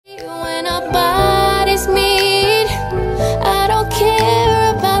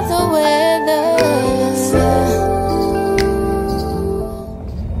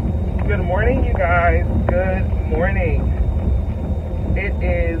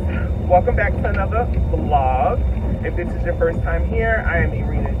Welcome back to another vlog. If this is your first time here, I am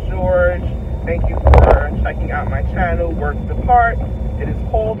EreenaGeorge. Thank you for checking out my channel, Work Depart. It is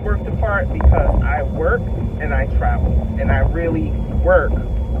called Work Depart because I work and I travel, and I really work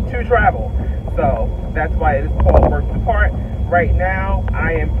to travel. So that's why it is called Work Depart. Right now,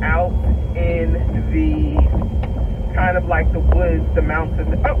 I am out in the kind of like the woods, the mountains,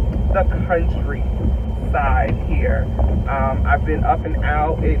 the country side here. I've been up and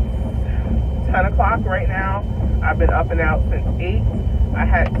out. It's 10 o'clock right now. I've been up and out since 8. I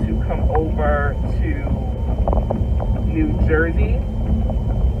had to come over to New Jersey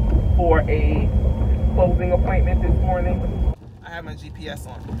for a closing appointment this morning. I have my GPS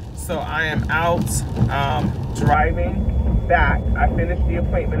on. So I am out driving back. I finished the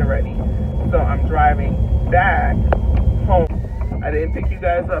appointment already. So I'm driving back home. I didn't pick you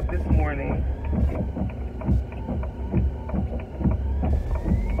guys up this morning.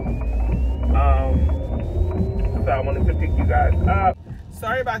 So I wanted to pick you guys up.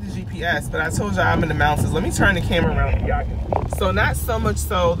 Sorry about the GPS, but I told you I'm in the mountains. Let me turn the camera around so y'all can see. So not so much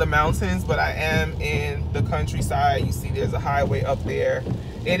so the mountains, but I am in the countryside. You see there's a highway up there.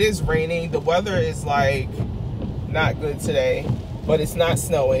 It is raining. The weather is like not good today, but it's not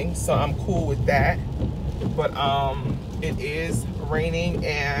snowing, so I'm cool with that. But it is raining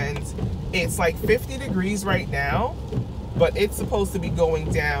and it's like 50 degrees right now, but it's supposed to be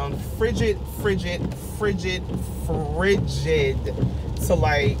going down frigid to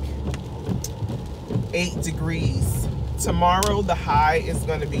like 8 degrees. Tomorrow the high is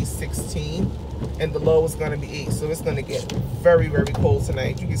going to be 16 and the low is going to be 8, so it's going to get very cold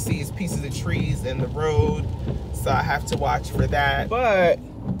tonight. You can see it's pieces of trees in the road, so I have to watch for that. But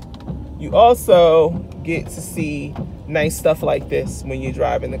you also get to see nice stuff like this when you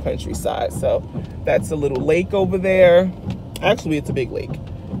drive in the countryside. So that's a little lake over there. Actually, it's a big lake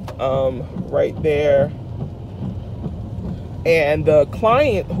right there. And the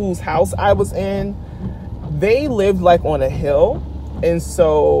client whose house I was in, they lived like on a hill. And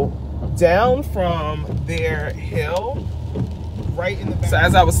so down from their hill, right in the back. So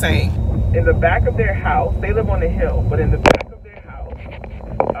as I was saying, in the back of their house, they live on a hill, but in the back of their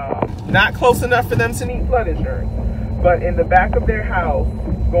house, not close enough for them to need flood insurance, but in the back of their house,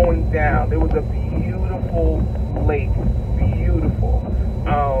 going down, there was a beautiful lake. Beautiful.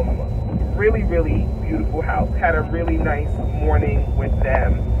 Really beautiful house. Had a really nice morning with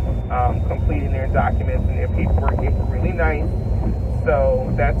them, completing their documents and their paperwork. They were really nice.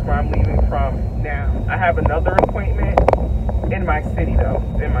 So that's where I'm leaving from now. I have another appointment in my city though.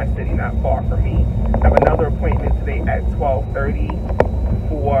 In my city, not far from me. I have another appointment today at 12:30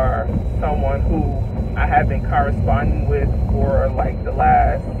 for someone who I have been corresponding with for like the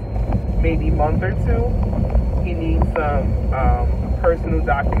last maybe month or two. He needs some personal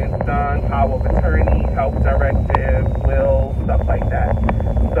documents done, power of attorney, health directive, will, stuff like that.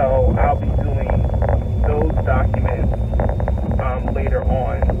 So I'll be doing those documents later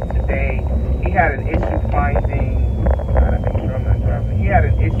on today. He had an issue finding, gotta make sure I'm not driving. He had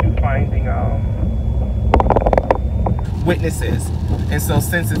an issue finding witnesses. And so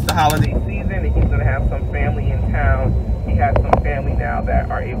since it's the holiday season and he's gonna have some family in town, he has some family now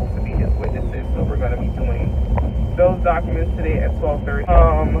that are able to be his witnesses. So we're gonna be doing those documents today at 12:30.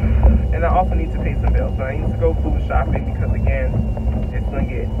 And I also need to pay some bills. So I need to go food shopping because again, it's gonna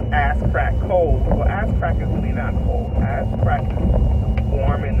get ass crack cold. Well, ass crack is really not cold. Ass crack is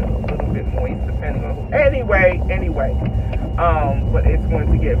warm and a little bit moist depending on who. Anyway. But it's going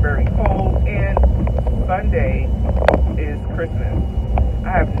to get very cold, and Sunday is Christmas. I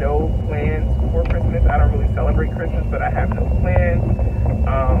have no plans for Christmas. I don't really celebrate Christmas, but I have no plans.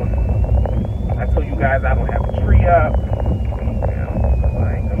 I told you guys I don't have a tree up. I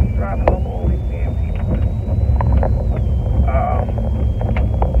ain't gonna be driving over all these damn people.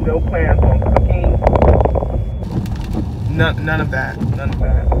 No plans on cooking. None of that.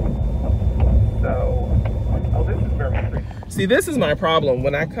 So, this is very pretty. See, this is my problem.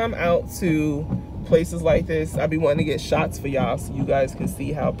 When I come out to places like this, I be wanting to get shots for y'all so you guys can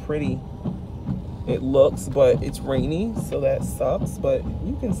see how pretty it looks, but it's rainy, so that sucks. But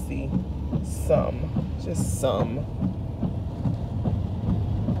you can see just some.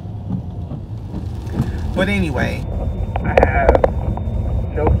 But anyway, I have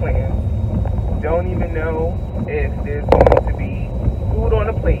no plans. Don't even know if there's going to be food on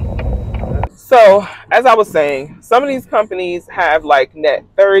the plate. So, as I was saying, some of these companies have like net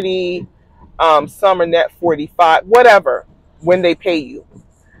 30, some are net 45, whatever, when they pay you.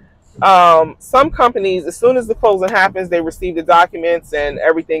 Some companies, as soon as the closing happens, they receive the documents and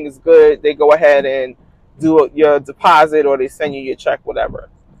everything is good. They go ahead and do your deposit or they send you your check, whatever.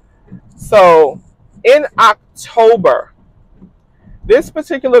 So in October, this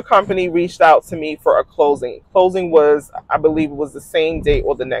particular company reached out to me for a closing. Closing was, I believe it was the same day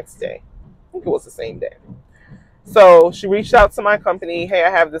or the next day. I think it was the same day. So she reached out to my company. Hey, I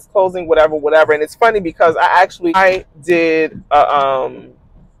have this closing, whatever, whatever. And it's funny because I did a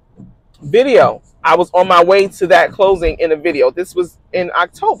video. I was on my way to that closing in a video. This was in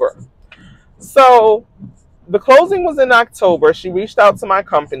October. So the closing was in October. She reached out to my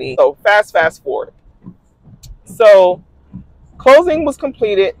company. So fast forward. So closing was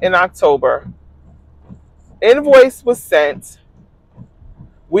completed in October. Invoice was sent.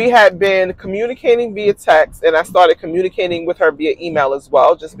 We had been communicating via text, and I started communicating with her via email as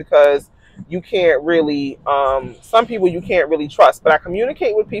well, just because you can't really, some people you can't really trust. But I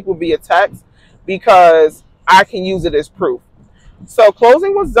communicate with people via text because I can use it as proof. So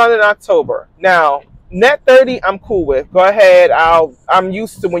closing was done in October. Now, net 30, I'm cool with. Go ahead. I'm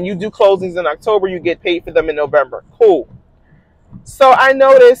used to when you do closings in October, you get paid for them in November. Cool. So I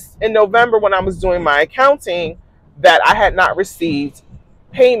noticed in November when I was doing my accounting that I had not received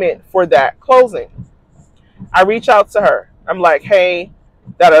payment for that closing. I reach out to her. I'm like, hey,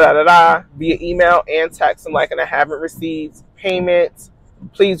 via email and text. I'm like, and I haven't received payment.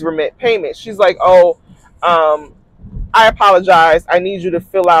 Please remit payment. She's like, oh, I apologize. I need you to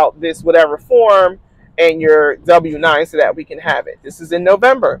fill out this whatever form and your W-9 so that we can have it. This is in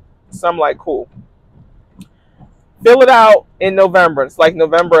November. So I'm like, cool. Fill it out in November. It's like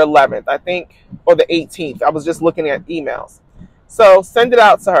November 11th, I think, or the 18th. I was just looking at emails. So send it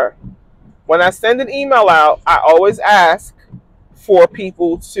out to her. When I send an email out, I always ask for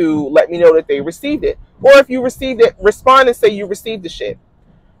people to let me know that they received it. Or if you received it, respond and say you received the shit.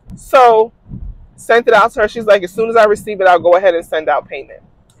 So sent it out to her. She's like, as soon as I receive it, I'll go ahead and send out payment.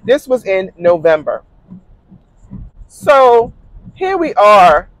 This was in November. So here we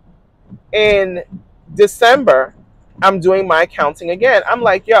are in December. I'm doing my accounting again. I'm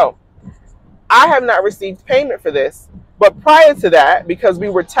like, yo, I have not received payment for this. But prior to that, because we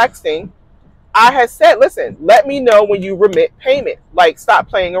were texting, I had said, listen, let me know when you remit payment. Like, stop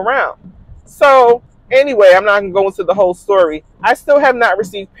playing around. So anyway, I'm not going to go into the whole story. I still have not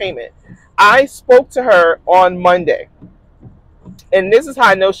received payment. I spoke to her on Monday. And this is how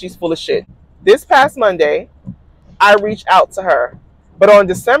I know she's full of shit. This past Monday, I reached out to her. But on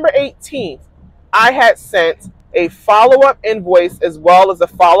December 18th, I had sent a follow-up invoice as well as a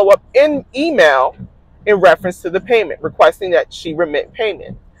follow-up email in reference to the payment, requesting that she remit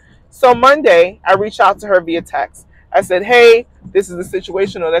payment. So Monday, I reached out to her via text. I said, hey, this is the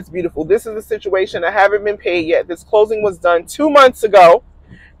situation. Oh, that's beautiful. This is the situation. I haven't been paid yet. This closing was done 2 months ago.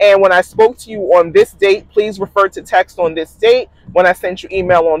 And when I spoke to you on this date, please refer to text on this date. When I sent you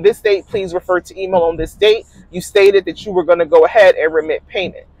email on this date, please refer to email on this date. You stated that you were going to go ahead and remit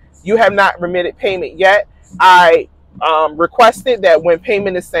payment. You have not remitted payment yet. I requested that when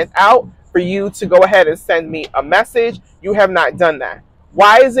payment is sent out, for you to go ahead and send me a message. You have not done that.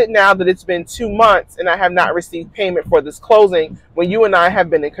 Why is it now that it's been 2 months and I have not received payment for this closing when you and I have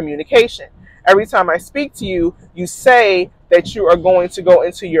been in communication? Every time I speak to you, you say that you are going to go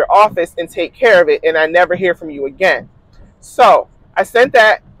into your office and take care of it, and I never hear from you again. So I sent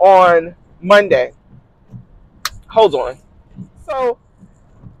that on Monday. Hold on. So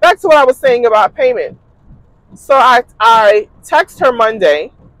back to what I was saying about payment. So I text her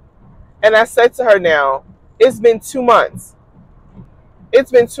Monday. And I said to her now, it's been 2 months. It's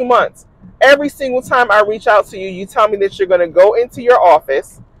been 2 months. Every single time I reach out to you, you tell me that you're going to go into your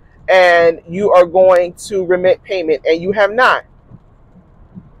office and you are going to remit payment, and you have not.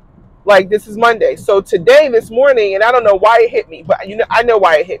 Like, this is Monday. So today, this morning, and I don't know why it hit me, but I know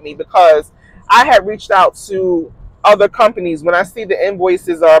why it hit me, because I had reached out to other companies when I see the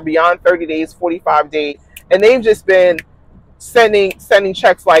invoices are beyond 30 days, 45 days, and they've just been sending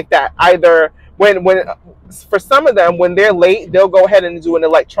checks like that. Either when for some of them, when they're late, they'll go ahead and do an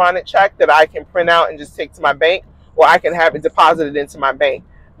electronic check that I can print out and just take to my bank, or I can have it deposited into my bank.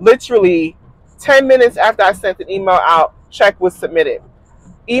 Literally 10 minutes after I sent an email out, check was submitted.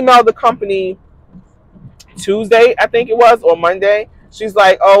 Emailed the company Tuesday, I think it was, or Monday. She's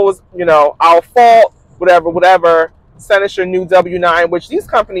like, oh, it was, our fault, whatever. Send us your new W-9, which these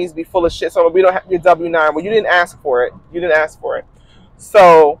companies be full of shit. So we don't have your W-9. Well, you didn't ask for it.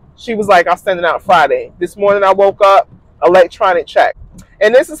 So she was like, I'll send it out Friday. This morning I woke up, electronic check.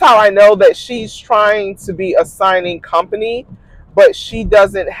 And this is how I know that she's trying to be a signing company, but she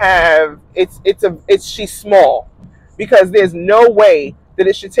doesn't have, she's small, because there's no way that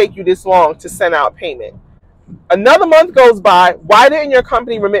it should take you this long to send out payment. Another month goes by. Why didn't your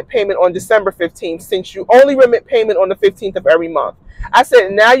company remit payment on December 15th since you only remit payment on the 15th of every month? I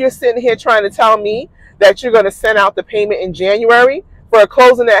said, now you're sitting here trying to tell me that you're going to send out the payment in January for a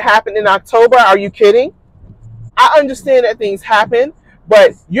closing that happened in October? Are you kidding? I understand that things happen,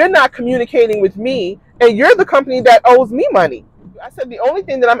 but you're not communicating with me, and you're the company that owes me money. I said the only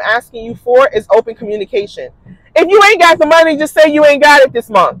thing that I'm asking you for is open communication. If you ain't got the money, just say you ain't got it this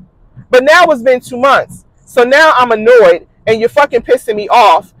month. But now it's been 2 months. So now I'm annoyed, and you're fucking pissing me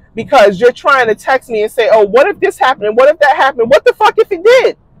off because you're trying to text me and say, oh, what if this happened? And what if that happened? What the fuck if it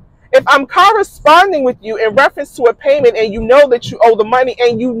did? If I'm corresponding with you in reference to a payment and you know that you owe the money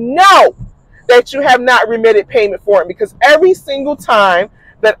and you know that you have not remitted payment for it, because every single time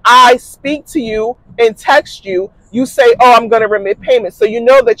that I speak to you and text you, you say, oh, I'm going to remit payment. So you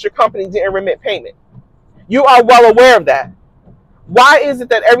know that your company didn't remit payment. You are well aware of that. Why is it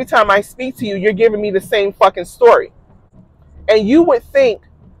that every time I speak to you, you're giving me the same fucking story? And you would think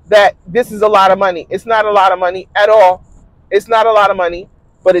that this is a lot of money. It's not a lot of money at all. It's not a lot of money,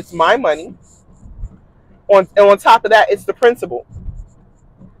 but it's my money. And on top of that, it's the principal.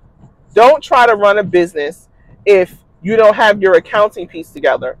 Don't try to run a business if you don't have your accounting piece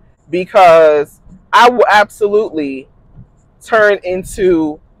together, because I will absolutely turn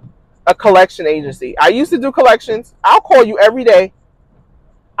into a collection agency. I used to do collections. I'll call you every day.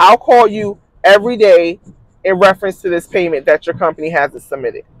 I'll call you every day in reference to this payment that your company hasn't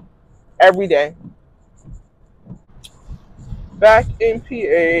submitted. Every day. Back in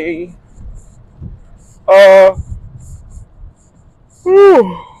PA.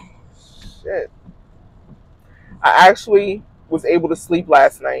 Shit. I actually was able to sleep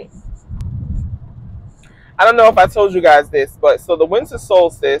last night. I don't know if I told you guys this, but so the winter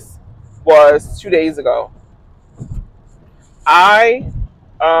solstice was 2 days ago.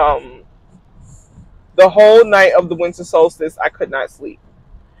 The whole night of the winter solstice, I could not sleep.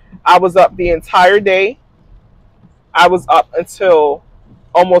 I was up the entire day. I was up until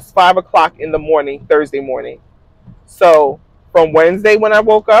almost 5 o'clock in the morning, Thursday morning. So from Wednesday when I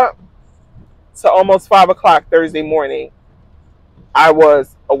woke up to almost 5 o'clock Thursday morning, I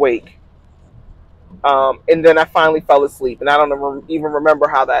was awake. And then I finally fell asleep, and I don't even remember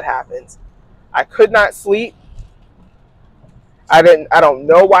how that happened. I could not sleep. I don't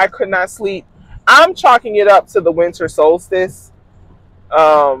know why I could not sleep. I'm chalking it up to the winter solstice.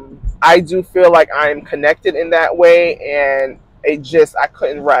 I do feel like I'm connected in that way, and I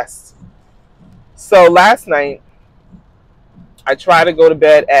couldn't rest. So last night, I tried to go to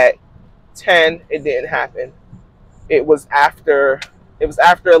bed at 10. It didn't happen. It was after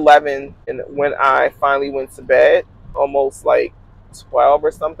 11, and when I finally went to bed, almost like 12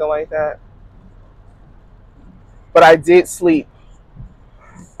 or something like that. But I did sleep.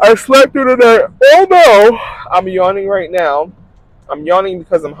 I slept through the night. Oh no! I'm yawning right now. I'm yawning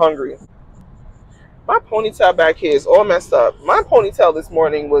because I'm hungry. My ponytail back here is all messed up. My ponytail this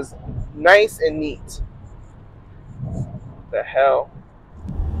morning was nice and neat. The hell?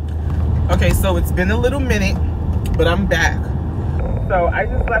 Okay, so it's been a little minute, but I'm back. So I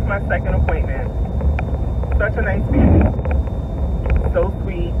just left my second appointment. Such a nice baby. So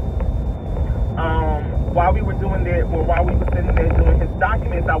sweet. While we were sitting there doing his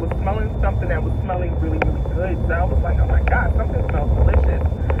documents, I was smelling something that was smelling really, really good. So I was like, oh my God, something smells delicious.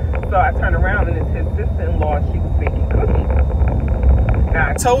 So I turned around, and it's his sister-in-law. She was baking cookies.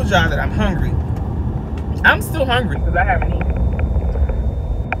 Now, I told y'all that I'm hungry. I'm still hungry because I haven't eaten.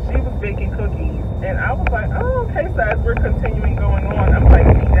 She was baking cookies, and I was like, oh, okay. So as we're continuing going on, I'm like,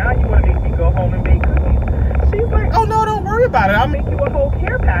 see, now you want to make me go home and bake cookies. She's like, oh, no, don't worry about it. I'll make you a whole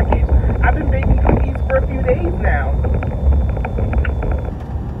care package. I've been baking cookies for a few days now.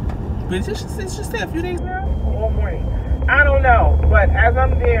 Did she say a few days now? All morning. I don't know. But as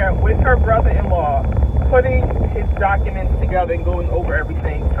I'm there with her brother-in-law, putting his documents together and going over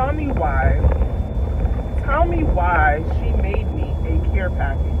everything, tell me why she made me a care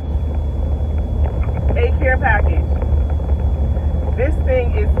package. A care package. This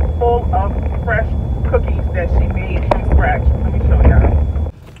thing is full of fresh cookies that she made from scratch. Let me show y'all.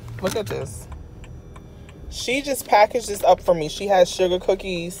 Look at this. She just packaged this up for me. She has sugar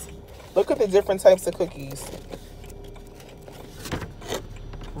cookies. Look at the different types of cookies.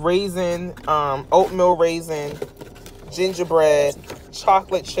 Raisin, oatmeal raisin, gingerbread,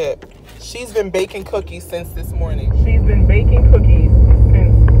 chocolate chip. She's been baking cookies since this morning. She's been baking cookies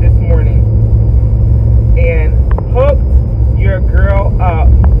since this morning. And hooked your girl up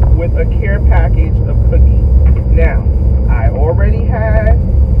with a care package of cookies. Now, I already had...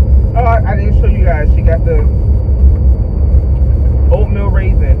 Oh, I didn't show you guys. She got the oatmeal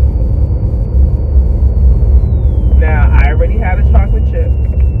raisin.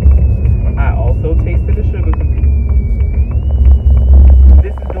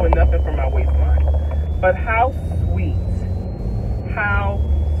 But how sweet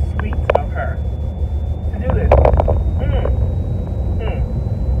of her to do this.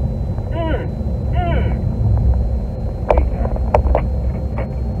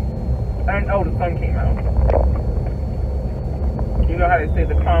 And oh, the sun came out. You know how they say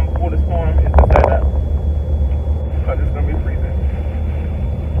the calm before the storm is the setup, because it's gonna be freezing.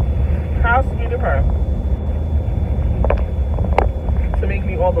 How sweet of her to make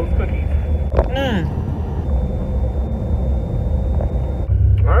me all those cookies.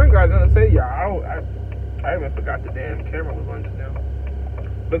 I ain't got nothing to say, y'all. I even forgot the damn camera was on just now.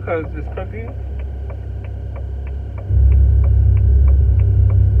 Because this cookie.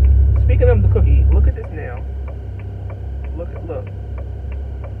 Speaking of the cookie, look at this nail. Look.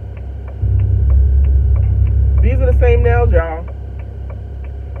 These are the same nails, y'all.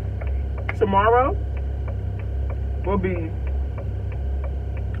 Tomorrow will be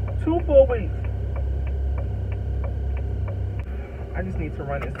 2 full weeks. I just need to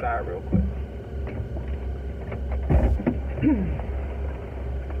run inside real quick.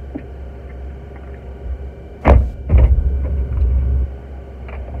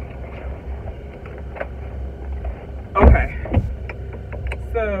 Okay.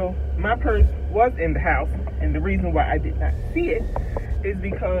 So my purse was in the house, and the reason why I did not see it is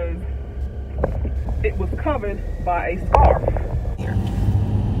because it was covered by a scarf. Here.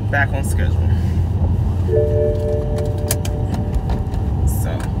 Back on schedule. So,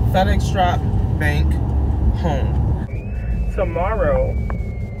 FedEx drop, bank, home. Tomorrow,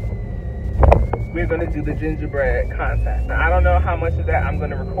 we're going to do the gingerbread contest. Now, I don't know how much of that I'm going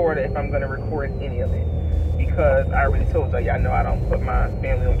to record, if I'm going to record any of it. Because I already told y'all know I don't put my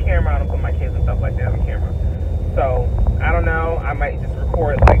family on camera. I don't put my kids and stuff like that on camera. So, I don't know. I might just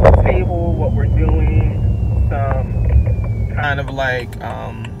record, like, the table, what we're doing. Some kind of like,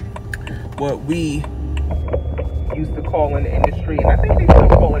 what we used to call in the industry, and I think they still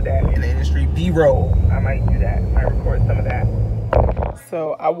call it that in the industry, B-roll. I might do that. I might record some of that.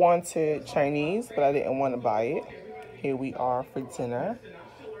 So I wanted Chinese, but I didn't want to buy it. Here we are for dinner.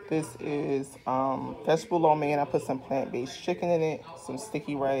 This is vegetable lo mein. I put some plant-based chicken in it, some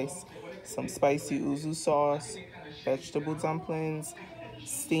sticky rice, some spicy yuzu sauce, vegetable dumplings,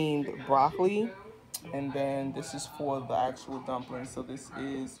 steamed broccoli, and then this is for the actual dumplings. So this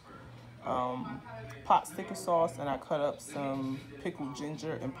is pot sticker sauce, and I cut up some pickled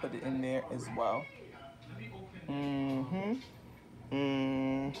ginger and put it in there as well.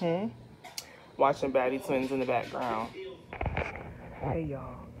 Watching Batty Twins in the background. Hey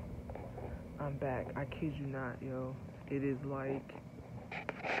y'all, I'm back. I kid you not, yo. It is like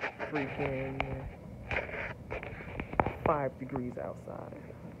freaking 5 degrees outside.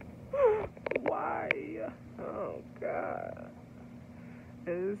 Why? Oh God.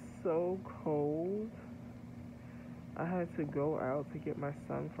 It is so cold. I had to go out to get my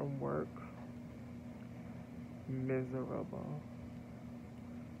son from work. Miserable.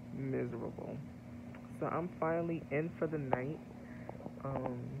 So I'm finally in for the night.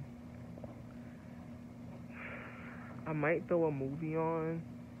 I might throw a movie on.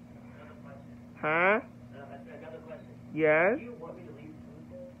 Huh? Yes? Do you want me to leave food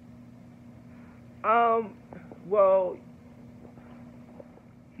there? Well,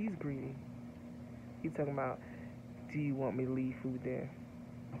 he's greedy. He's talking about, do you want me to leave food there?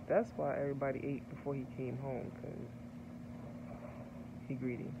 That's why everybody ate before he came home, because he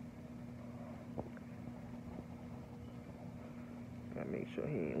greedy. Gotta make sure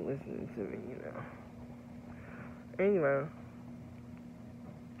he ain't listening to me, you know. Anyway,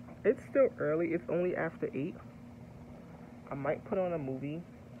 it's still early. It's only after 8. I might put on a movie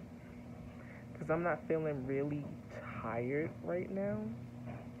because I'm not feeling really tired right now.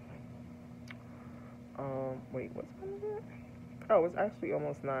 Wait, what's time is it? Oh, it's actually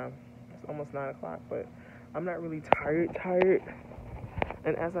almost 9. It's almost 9 o'clock, but I'm not really tired.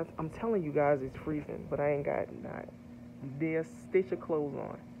 And as I'm telling you guys, it's freezing, but I ain't got not there. Stitch your clothes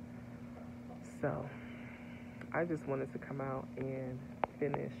on. So I just wanted to come out and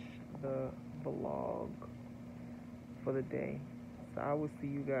finish the vlog for the day. So I will see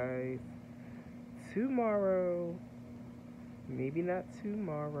you guys tomorrow. Maybe not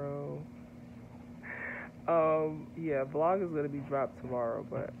tomorrow. Yeah, vlog is gonna be dropped tomorrow,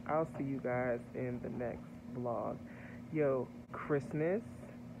 but I'll see you guys in the next vlog. Yo, Christmas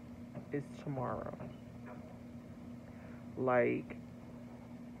is tomorrow. Like,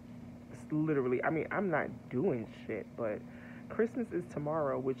 it's literally, I mean, I'm not doing shit, but Christmas is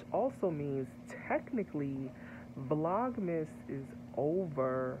tomorrow, which also means technically Vlogmas is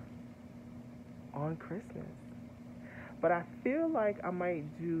over on Christmas. But I feel like I might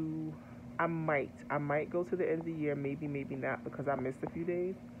do I might go to the end of the year, maybe not, because I missed a few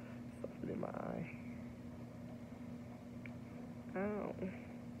days. Something in my eye. Oh.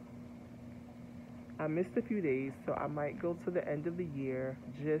 I missed a few days, so I might go to the end of the year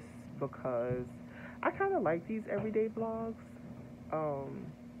just because I kind of like these everyday vlogs.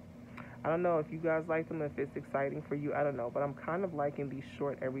 I don't know if you guys like them, if it's exciting for you, I don't know, but I'm kind of liking these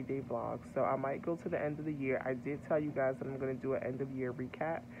short everyday vlogs, so I might go to the end of the year. I did tell you guys that I'm going to do an end of year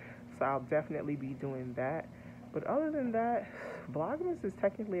recap, so I'll definitely be doing that. But other than that, Vlogmas is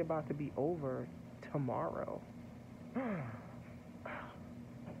technically about to be over tomorrow.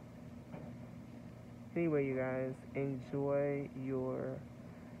 Anyway, you guys, enjoy your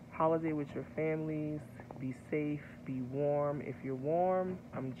holiday with your families. Be safe, be warm. If you're warm,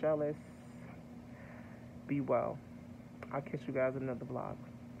 I'm jealous. Be well. I'll catch you guys in another vlog.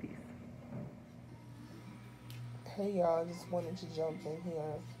 Peace. Hey y'all, I just wanted to jump in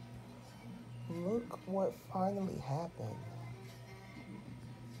here. Look what finally happened.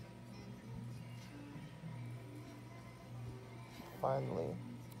 Finally,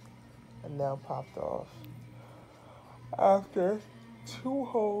 a nail popped off after 2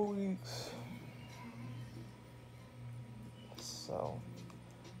 whole weeks. So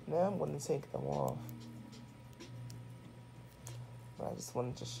now I'm going to take them off. But I just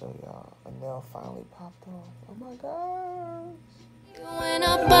wanted to show y'all a nail finally popped off. Oh my gosh. When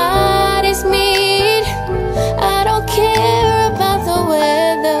our bodies meet.